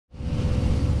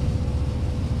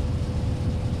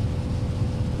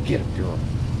Get him, Durham.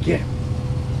 Get him.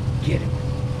 Get him.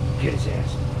 Get his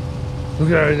ass. Look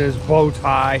at that in his bow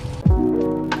tie.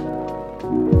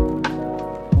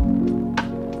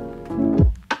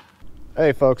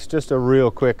 Hey folks, just a real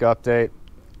quick update.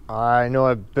 I know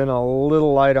I've been a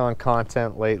little light on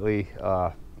content lately.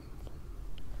 A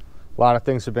lot of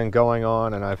things have been going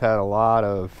on, and I've had a lot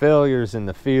of failures in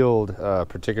the field,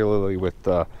 particularly with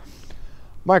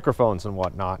microphones and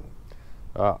whatnot.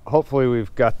 Hopefully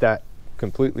we've got that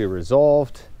completely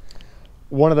resolved.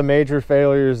 One of the major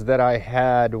failures that I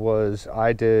had was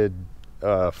I did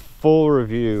a full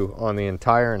review on the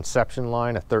entire Inception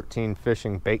line of 13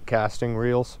 fishing bait casting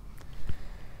reels,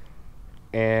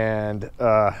 and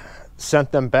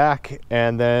sent them back,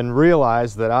 and then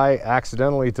realized that I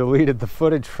accidentally deleted the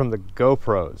footage from the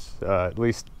GoPros, at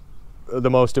least the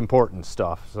most important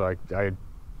stuff. So I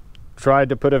tried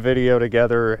to put a video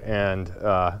together, and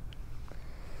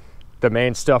the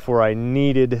main stuff where I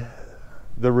needed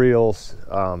the reels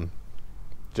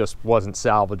just wasn't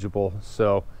salvageable.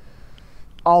 So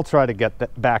I'll try to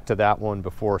get back to that one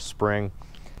before spring.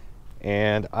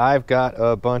 And I've got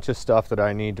a bunch of stuff that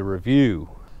I need to review.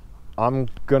 I'm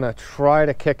gonna try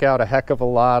to kick out a heck of a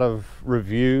lot of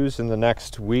reviews in the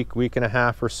next week and a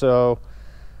half or so,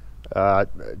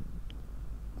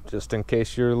 just in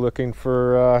case you're looking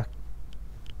for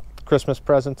Christmas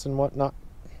presents and whatnot.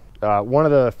 One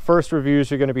of the first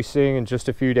reviews you're going to be seeing in just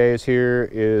a few days here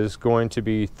is going to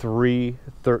be 3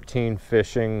 13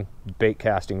 fishing bait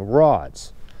casting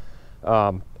rods,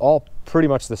 all pretty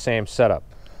much the same setup.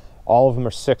 All of them are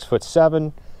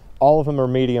 6'7", all of them are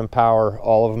medium power,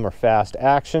 all of them are fast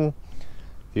action.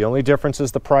 The only difference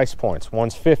is the price points.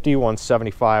 One's 50, one's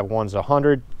 75, one's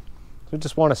 100. So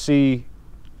just want to see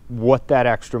what that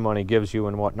extra money gives you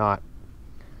and whatnot.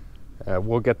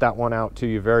 We'll get that one out to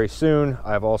you very soon.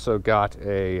 I've also got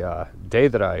a day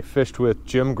that I fished with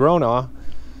Jim Gronaw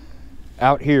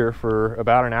out here for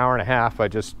about an hour and a half. I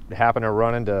just happened to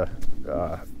run into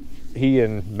he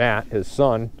and Matt, his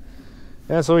son,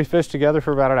 and so we fished together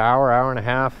for about an hour and a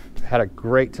half. Had a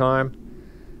great time.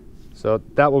 So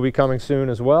that will be coming soon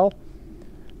as well.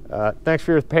 Thanks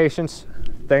for your patience.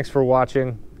 Thanks for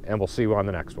watching, and we'll see you on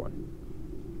the next one.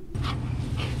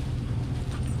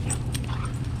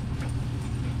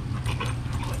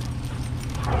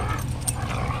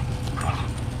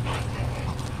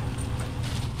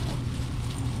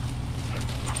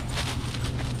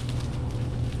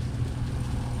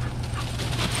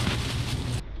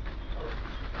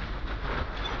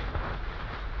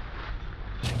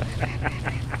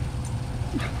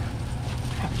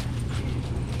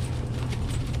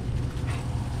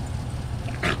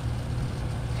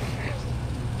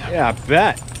 Yeah,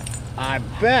 I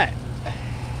bet.